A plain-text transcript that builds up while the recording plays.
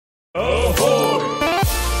Ahoy!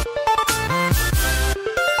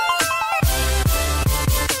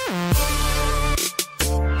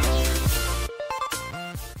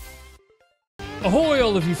 Ahoy,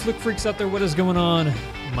 all of you flick freaks out there, what is going on?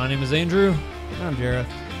 My name is Andrew. I'm Jareth.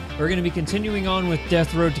 We're going to be continuing on with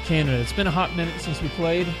Death Road to Canada. It's been a hot minute since we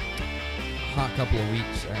played. Hot couple of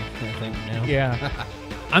weeks, I think now. Yeah.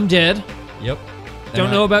 I'm dead. Yep. Don't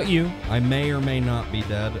know about you. I may or may not be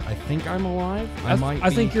dead. I think I'm alive. I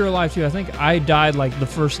think you're alive too. I think I died like the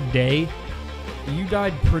first day. You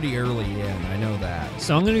died pretty early in, I know that.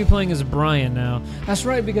 So I'm going to be playing as Brian now. That's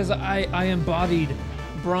right, because I embodied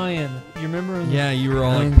Brian. You remember? Yeah, you were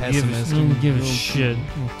all like pessimistic. I don't give a shit.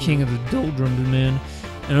 I'm king of the doldrums, man.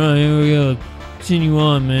 And here we go. Continue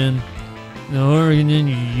on, man. No, Oregon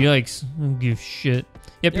Indian, yikes. I don't give a shit.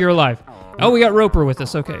 Yep, you're alive. Oh, we got Roper with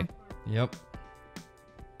us. Okay. Yep.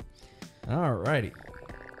 Alrighty.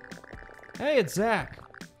 Hey, it's Zach.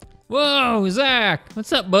 Whoa, Zach.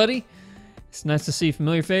 What's up, buddy? It's nice to see a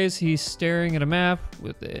familiar face. He's staring at a map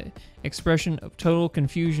with the expression of total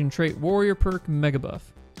confusion trait warrior perk mega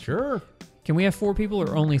buff. Sure. Can we have 4 people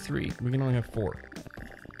or only 3? We can only have 4.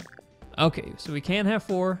 Okay, so we can have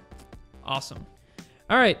 4. Awesome.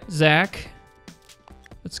 All right, Zach.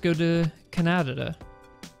 Let's go to Canada.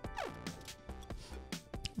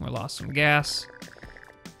 We lost some gas.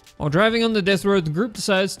 While driving on the death road, the group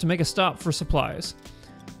decides to make a stop for supplies.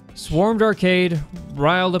 Swarmed arcade,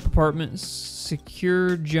 riled up apartment,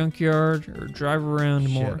 secured junkyard, or drive around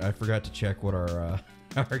more. Shit, I forgot to check what our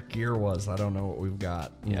gear was. I don't know what we've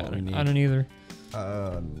got. Yeah, what we need. I don't either.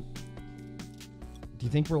 Do you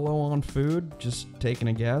think we're low on food? Just taking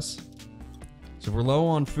a guess. So if we're low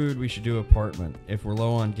on food, we should do apartment. If we're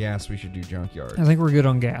low on gas, we should do junkyard. I think we're good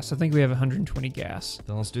on gas. I think we have 120 gas.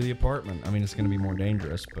 Then let's do the apartment. I mean, it's going to be more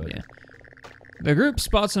dangerous, but... Yeah. The group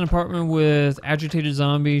spots an apartment with agitated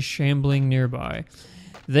zombies shambling nearby.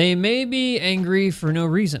 They may be angry for no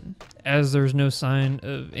reason, as there's no sign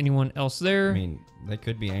of anyone else there. I mean, they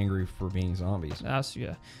could be angry for being zombies.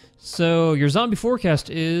 Yeah. So your zombie forecast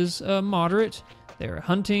is moderate. They're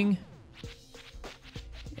hunting.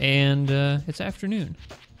 And it's afternoon.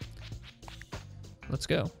 Let's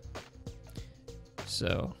go.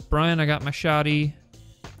 So, Brian, I got my shotty.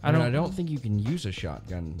 I don't think you can use a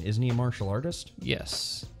shotgun. Isn't he a martial artist?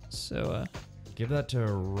 Yes. So, give that to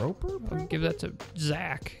Roper? I'll give that to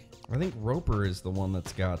Zach. I think Roper is the one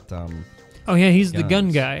that's got, oh, yeah, he's guns. the gun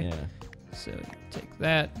guy. Yeah. So, take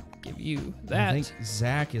that. Give you that. I think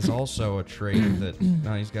Zach is also a trait that...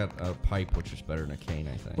 No, he's got a pipe, which is better than a cane,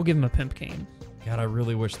 I think. We'll give him a pimp cane. God, I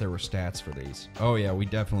really wish there were stats for these. Oh, yeah, we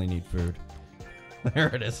definitely need food. There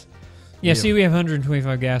it is. Yeah, see, we have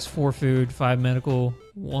 125 gas, 4 food, 5 medical,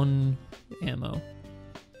 1 ammo.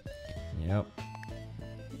 Yep.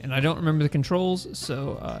 And I don't remember the controls,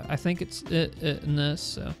 so I think it's in this,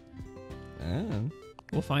 so... And...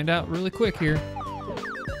 We'll find out really quick here.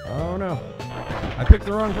 Oh, no. I picked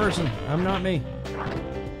the wrong person. I'm not me.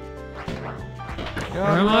 Where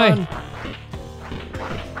am I?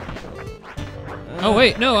 Oh,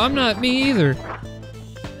 wait, no, I'm not me either.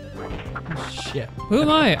 Shit. Who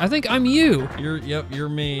am I? I think I'm you. You're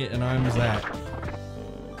me, and I'm Zach.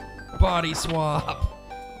 Body swap.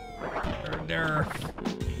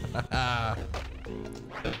 I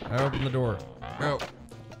open the door. Go.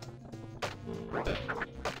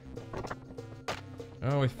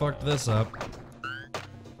 Oh, we fucked this up.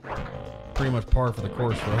 Pretty much par for the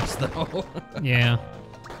course for us, though. Yeah.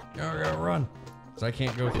 Go, run. Because I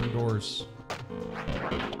can't go through doors.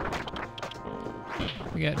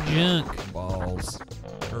 We got junk. Balls.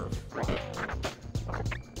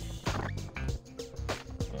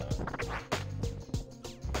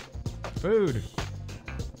 Food.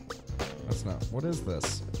 That's not... What is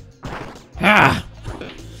this? Ah!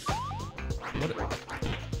 What?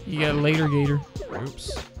 You got a later gator.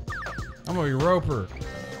 Oops. I'm gonna be Roper.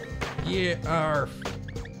 Yeah, arf.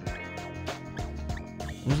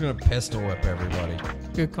 I'm just gonna pistol whip everybody.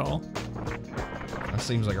 Good call. That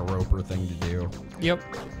seems like a Roper thing to do. Yep.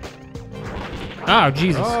 Oh,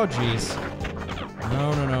 Jesus. Oh, jeez.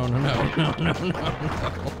 No.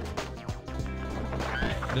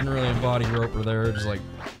 Didn't really embody Roper there, just like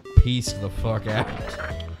pieced the fuck out.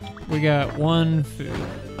 We got 1 food.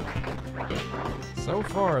 So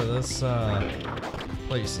far, this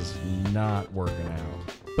place is not working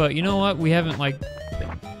out. But you know what? We haven't, like,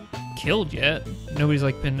 been killed yet. Nobody's,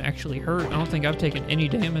 like, been actually hurt. I don't think I've taken any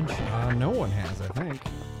damage. No one has, I think.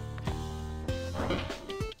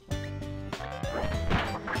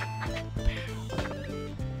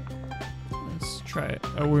 Let's try it.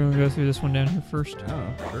 Oh, we're gonna go through this one down here first.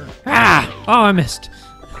 Oh, sure. Ah! Oh, I missed.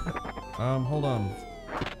 Hold on.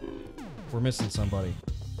 We're missing somebody.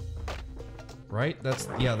 Right?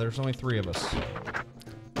 Yeah, there's only 3 of us.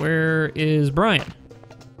 Where is Brian?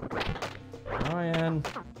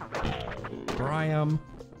 Brian.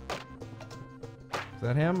 Is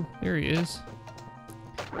that him? There he is.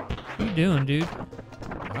 What you doing, dude?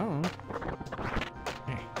 I don't know.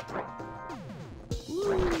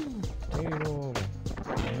 Woo! Table.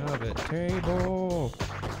 Love it. Table.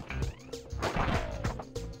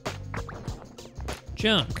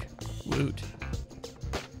 Junk. Woot.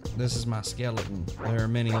 This is my skeleton. There are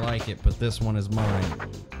many like it, but this one is mine.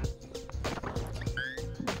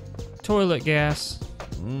 Toilet gas.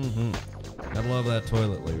 Mm-hmm. I love that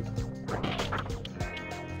toilet loot.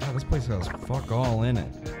 God, this place has fuck all in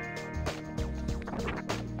it.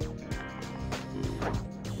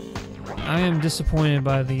 I am disappointed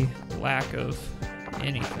by the lack of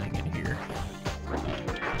anything in here.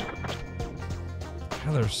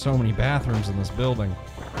 God, there's so many bathrooms in this building.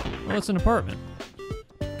 Well, it's an apartment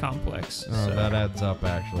complex. Oh, so, that adds up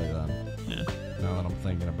actually then. yeah. Now that I'm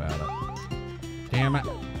thinking about it. Damn it.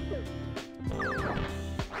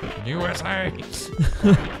 USA!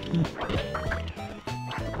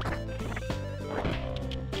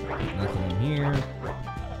 Nothing in here.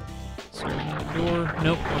 Starting at the door.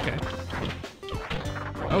 Nope. Okay.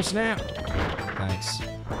 Oh, snap! Thanks.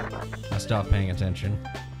 I stopped paying attention.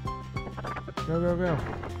 Go, go, go.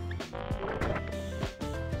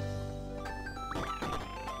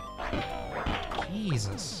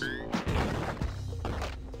 Jesus.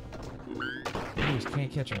 I just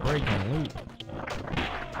can't catch a break on loot.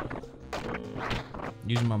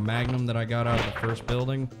 Using my Magnum that I got out of the first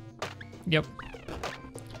building. Yep.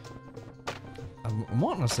 I'm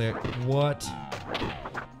wanting to say, what?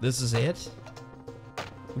 This is it?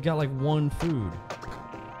 We got like 1 food.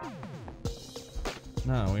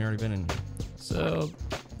 No, we already been in here. So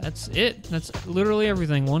that's it. That's literally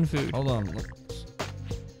everything. 1 food. Hold on. Look.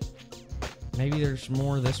 Maybe there's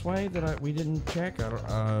more this way that we didn't check. I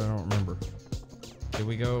don't remember. Did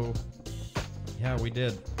we go? Yeah, we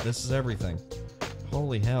did. This is everything.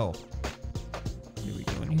 Holy hell. Here we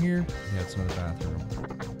go in here. Yeah, it's another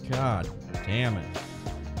bathroom. God damn it.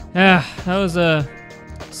 Ah, that was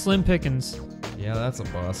slim pickings. Yeah, that's a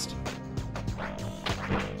bust.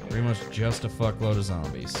 Pretty much just a fuckload of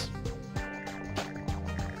zombies.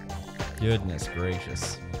 Goodness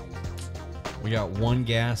gracious. We got 1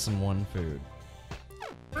 gas and 1 food.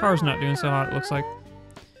 Car's not doing so hot, it looks like.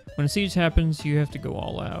 When a siege happens, you have to go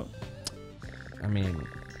all out. I mean,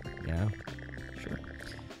 yeah. Sure.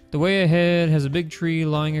 The way ahead has a big tree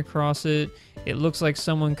lying across it. It looks like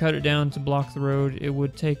someone cut it down to block the road. It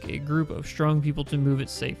would take a group of strong people to move it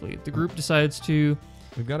safely. The group decides to...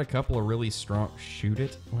 We've got a couple of really strong... Shoot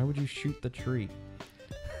it? Why would you shoot the tree?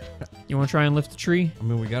 You want to try and lift the tree? I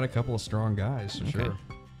mean, we got a couple of strong guys, for sure.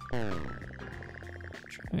 Try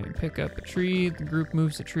and pick up a tree. The group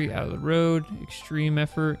moves the tree out of the road. Extreme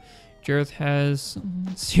effort. Jareth has...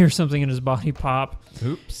 hears something in his body pop.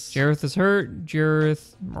 Oops. Jareth is hurt.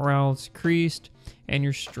 Jareth, morale is decreased. And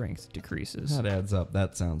your strength decreases. That adds up.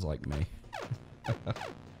 That sounds like me.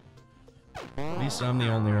 At least I'm the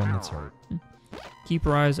only one that's hurt. Keep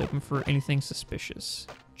your eyes open for anything suspicious.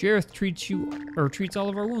 Jareth treats all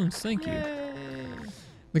of our wounds. Thank you.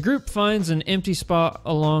 The group finds an empty spot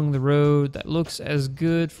along the road that looks as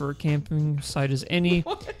good for a camping site as any.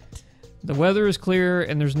 What? The weather is clear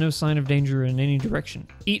and there's no sign of danger in any direction.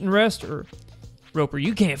 Eat and rest, or Roper,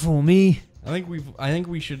 you can't fool me. I think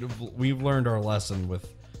we've learned our lesson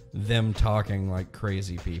with them talking like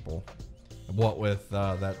crazy people. What with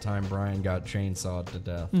that time Brian got chainsawed to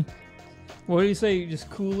death. What do you say? You just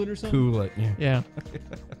cool it or something? Cool it. Yeah.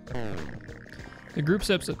 Yeah. The group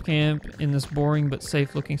sets up camp in this boring but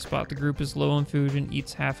safe-looking spot. The group is low on food and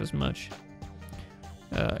eats half as much.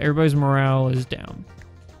 Everybody's morale is down.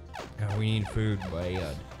 God, we need food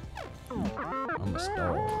bad. I'm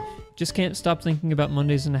starved. Just can't stop thinking about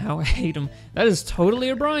Mondays and how I hate them. That is totally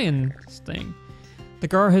a Brian thing. The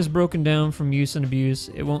car has broken down from use and abuse.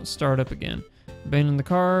 It won't start up again. Abandon the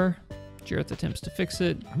car. Jareth attempts to fix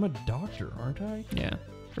it. I'm a doctor, aren't I? Yeah.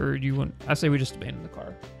 Or do you want... I say we just abandon the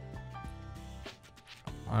car.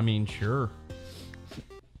 I mean, sure.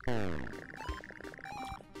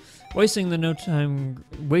 Wasting no time,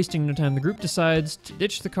 the group decides to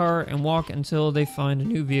ditch the car and walk until they find a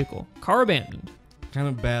new vehicle. Car abandoned. Kind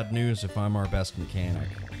of bad news if I'm our best mechanic.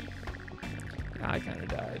 I kind of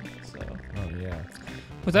died, so... Oh, yeah.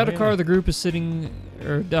 Without a car, the group is sitting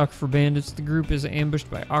duck for bandits. The group is ambushed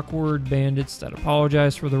by awkward bandits that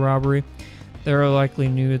apologize for the robbery. They are likely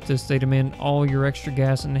new at this. They demand all your extra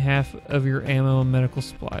gas and half of your ammo and medical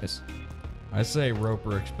supplies. I say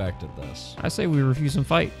Roper expected this. I say we refuse and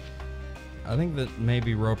fight. I think that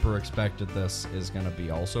maybe Roper expected this is going to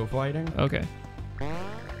be also fighting. Okay.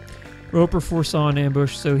 Roper foresaw an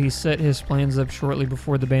ambush, so he set his plans up shortly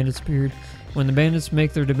before the bandits appeared. When the bandits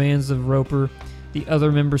make their demands of Roper, the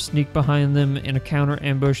other members sneak behind them in a counter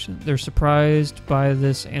ambush. They're surprised by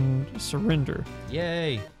this and surrender.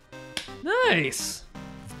 Yay! Nice!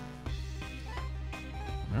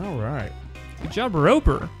 All right. Good job,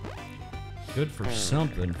 Roper. Good for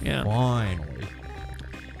something, Yeah. finally.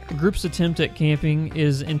 The group's attempt at camping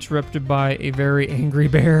is interrupted by a very angry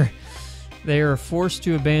bear. They are forced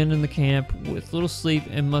to abandon the camp with little sleep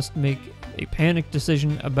and must make a panicked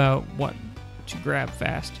decision about what to grab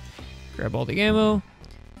fast. Grab all the ammo,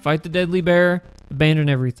 fight the deadly bear, abandon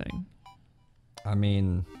everything. I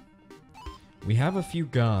mean, we have a few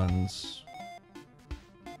guns,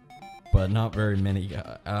 but not very many.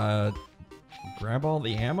 Grab all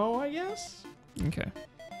the ammo, I guess? Okay.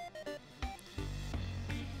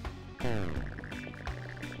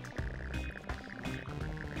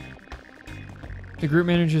 The group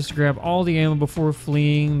manages to grab all the ammo before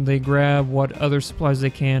fleeing. They grab what other supplies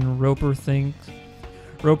they can. Roper, thinking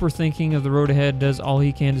of the road ahead, does all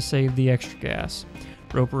he can to save the extra gas.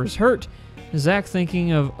 Roper is hurt. Zach,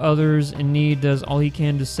 thinking of others in need, does all he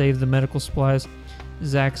can to save the medical supplies.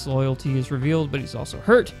 Zach's loyalty is revealed, but he's also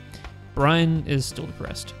hurt. Brian is still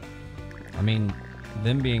depressed. I mean,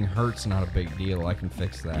 them being hurt's not a big deal. I can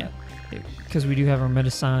fix that. Because we do have our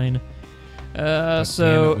medicine. But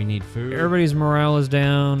So damn it, we need food. everybody's morale is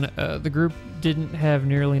down. The group didn't have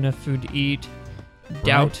nearly enough food to eat.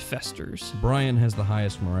 Doubt festers. Brian has the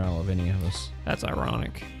highest morale of any of us. That's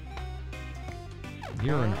ironic.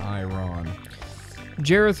 You're an Iron.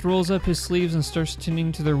 Jareth rolls up his sleeves and starts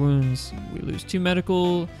tending to their wounds. We lose 2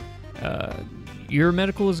 medical. Your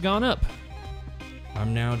medical has gone up.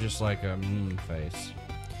 I'm now just like a face.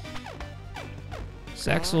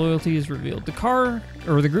 Zach's loyalty is revealed.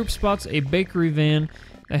 The group spots a bakery van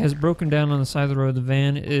that has broken down on the side of the road. The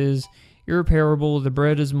van is irreparable. The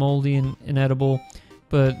bread is moldy and inedible,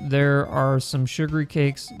 but there are some sugary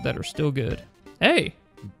cakes that are still good. Hey,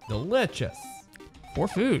 Delicious. for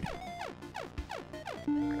food.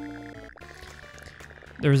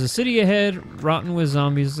 There's a city ahead, rotten with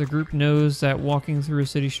zombies. The group knows that walking through a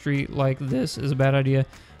city street like this is a bad idea,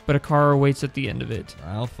 but a car awaits at the end of it.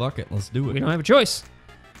 Well, fuck it. Let's do it. We don't have a choice.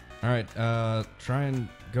 All right. Try and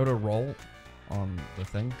go to roll on the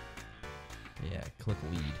thing. Yeah, click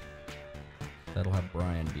lead. That'll have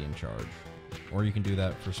Brian be in charge. Or you can do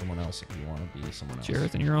that for someone else if you want to be someone else.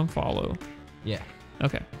 Jareth, and you're on follow. Yeah.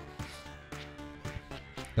 Okay.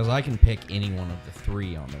 Because I can pick any one of the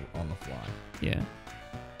 3 on the fly. Yeah.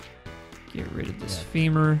 Get rid of this Yeah.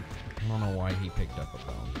 femur. I don't know why he picked up a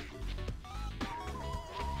bone.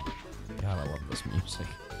 God, I love this music.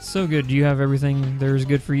 So good. Do you have everything there's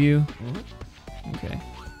good for you? Mm-hmm. Okay.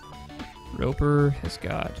 Roper has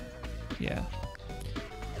got... Yeah.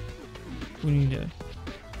 We need to...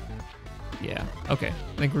 Yeah. Okay.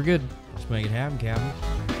 I think we're good. Let's make it happen, Captain.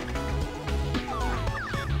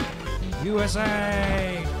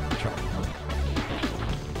 USA!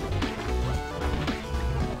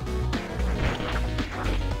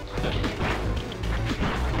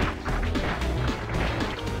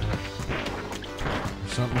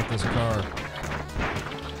 There's something with this car.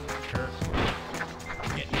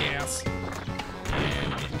 Get gas.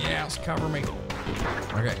 Yeah, get gas. Cover me.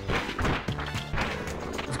 Okay.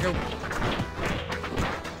 Let's go.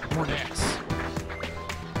 More gas.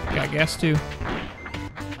 Got gas too.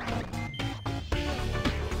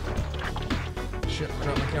 Shit,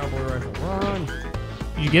 drop my cowboy rifle. Run!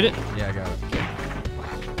 Did you get it? Yeah, I got it.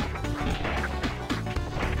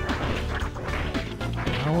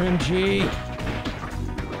 OMG!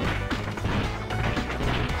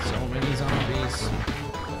 So many zombies.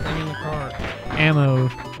 Get in the car. Ammo.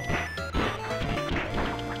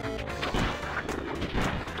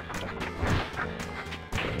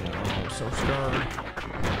 Oh, so scared.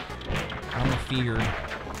 I'm feared.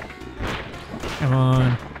 Come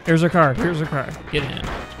on. Here's our car. Here's our car. Get in.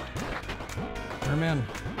 I'm in.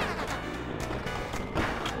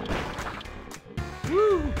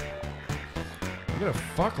 Woo! We got a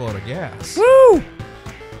fuckload of gas. Woo!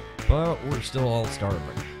 But we're still all starving.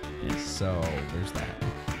 Yes. So there's that.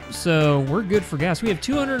 So we're good for gas. We have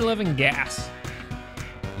 211 gas.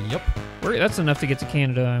 Yep. That's enough to get to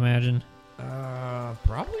Canada, I imagine.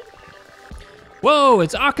 Probably. Whoa,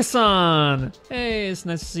 it's Akasan! Hey, it's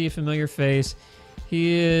nice to see a familiar face.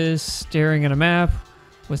 He is staring at a map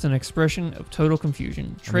with an expression of total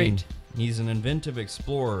confusion. Trait. I mean, he's an inventive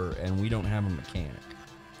explorer, and we don't have a mechanic.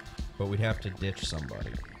 But we'd have to ditch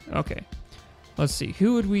somebody. Okay. Let's see.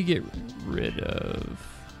 Who would we get rid of?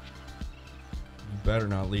 better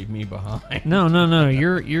not leave me behind. No.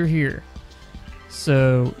 You're here.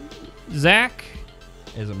 So, Zach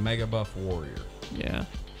Is a mega buff warrior. Yeah.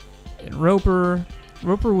 And Roper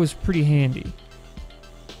was pretty handy.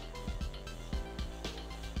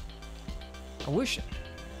 I wish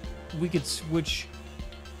we could switch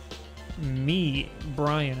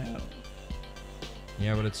Brian out.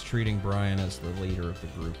 Yeah, but it's treating Brian as the leader of the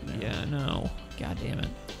group now. Yeah, no. God damn it.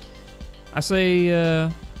 I say,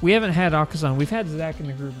 we haven't had Akazan. We've had Zach in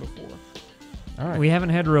the group before. All right. We haven't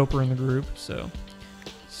had Roper in the group, so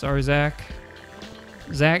sorry, Zach.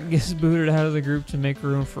 Zach gets booted out of the group to make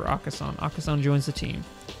room for Akazan. Akazan joins the team.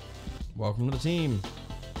 Welcome to the team.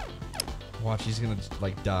 Watch, he's gonna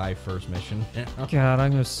like die first mission. God,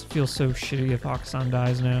 I'm gonna feel so shitty if Akazan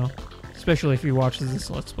dies now, especially if he watches this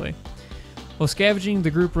Let's Play. While scavenging,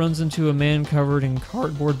 the group runs into a man covered in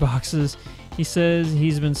cardboard boxes. He says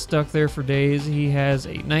he's been stuck there for days. He has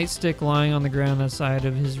a nightstick lying on the ground outside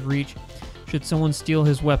of his reach. Should someone steal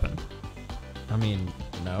his weapon? I mean,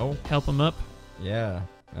 no. Help him up? Yeah.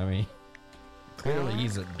 I mean, clearly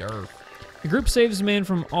he's a derp. The group saves the man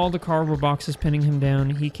from all the cardboard boxes pinning him down.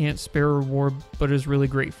 He can't spare a reward, but is really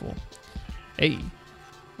grateful. Hey.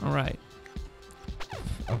 Alright.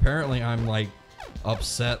 Apparently I'm like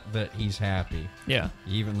upset that he's happy. Yeah.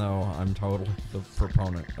 Even though I'm totally the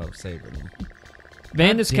proponent of saving him.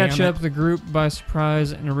 Bandits God damn catch it. up the group by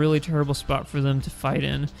surprise in a really terrible spot for them to fight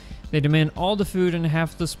in. They demand all the food and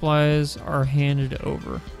half the supplies are handed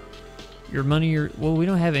over. Your money, well, we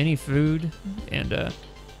don't have any food. And,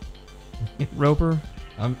 Roper?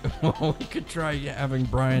 Well, we could try having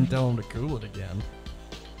Brian tell him to cool it again.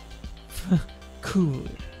 Cool.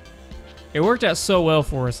 It worked out so well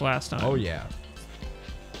for us last time. Oh, yeah.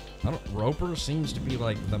 Roper seems to be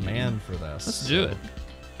like the man for this. Let's do it.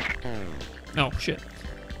 Oh, shit.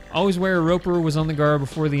 Always where Roper was on the guard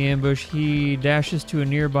before the ambush, he dashes to a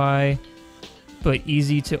nearby but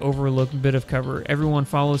easy to overlook bit of cover. Everyone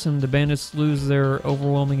follows him. The bandits lose their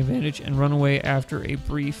overwhelming advantage and run away after a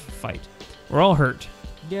brief fight. We're all hurt.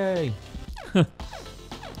 Yay.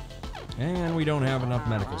 And we don't have enough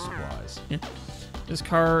medical supplies. Yeah. This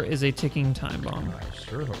car is a ticking time bomb. I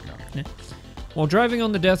sure hope not. Yeah. While driving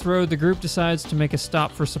on the death road, the group decides to make a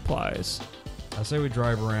stop for supplies. I say we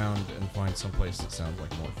drive around and find someplace that sounds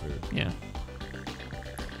like more food. Yeah.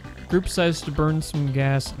 Group decides to burn some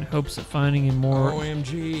gas in hopes of finding a more...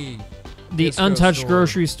 OMG. The Disco untouched store.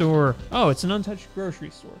 grocery store. Oh, it's an untouched grocery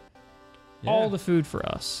store. Yeah. All the food for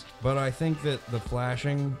us. But I think that the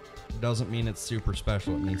flashing doesn't mean it's super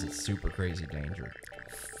special. It means it's super crazy danger.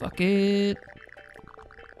 Fuck it.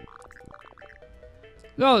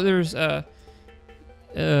 Oh, there's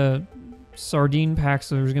sardine packs,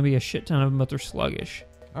 so there's gonna be a shit ton of them, but they're sluggish.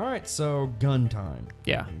 All right, so gun time.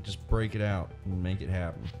 Yeah. Just break it out and make it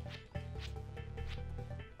happen.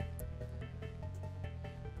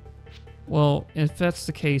 Well, if that's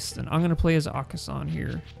the case, then I'm gonna play as Akazan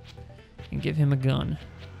here and give him a gun.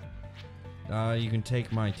 You can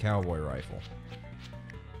take my cowboy rifle.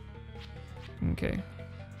 Okay.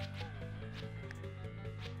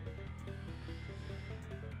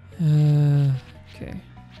 Okay.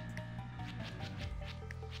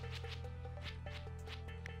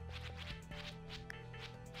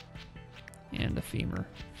 And a femur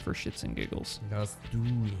for shits and giggles. Let's do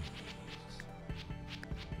it.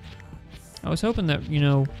 I was hoping that,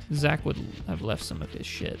 Zach would have left some of his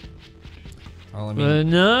shit. All I But mean,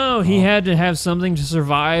 no, he had to have something to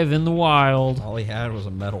survive in the wild. all he had was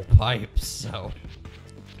a metal pipe, so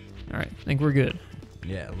Alright, I think we're good.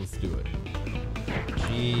 yeah, let's do it.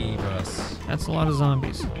 Jeebus. That's a lot of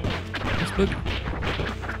zombies. Let's boogie.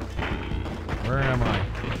 Where am I?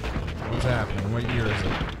 What's happening? What year is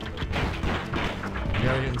it? You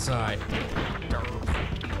gotta get inside.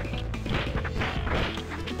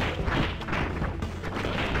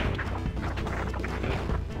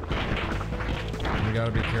 We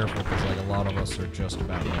gotta be careful because like a lot of us are just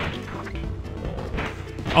about ready.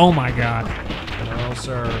 Oh my god. No,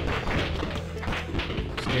 sir.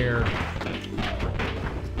 Scared.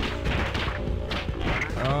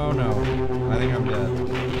 Oh no. I think I'm dead.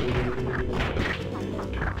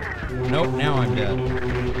 Nope, now I'm dead.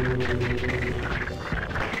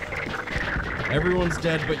 Everyone's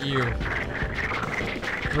dead but you.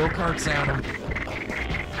 Throw carts at them.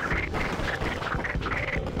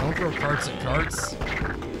 Don't throw carts at carts.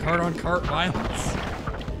 Cart on cart violence.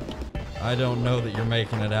 I don't know that you're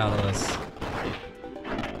making it out of this.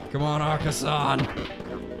 Come on, Akazan.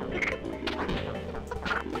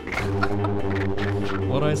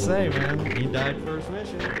 What'd I say, man? He died first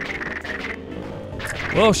mission.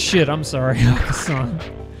 Well, shit, I'm sorry, Akazan.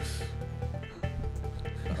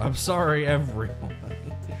 I'm sorry, everyone.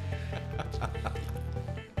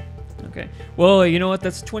 Okay. Well, you know what?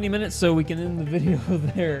 That's 20 minutes, so we can end the video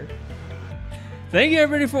there. Thank you,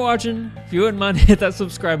 everybody, for watching. If you wouldn't mind, hit that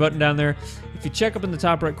subscribe button down there. If you check up in the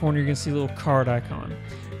top right corner, you're going to see a little card icon.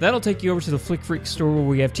 That'll take you over to the Flick Freak store where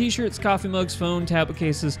we have t-shirts, coffee mugs, phone, tablet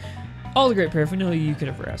cases, all the great paraphernalia you could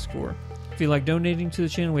ever ask for. If you like donating to the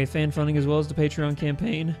channel, we have fan funding as well as the Patreon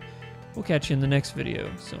campaign. We'll catch you in the next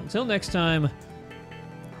video. So until next time,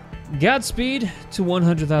 Godspeed to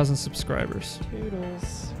 100,000 subscribers.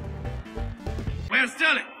 Toodles. Where's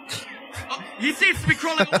Sterling? Oh, he seems to be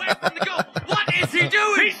crawling away from the goal. What is he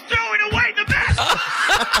doing? He's throwing away the bat!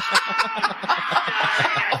 He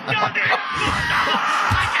has done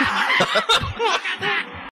it!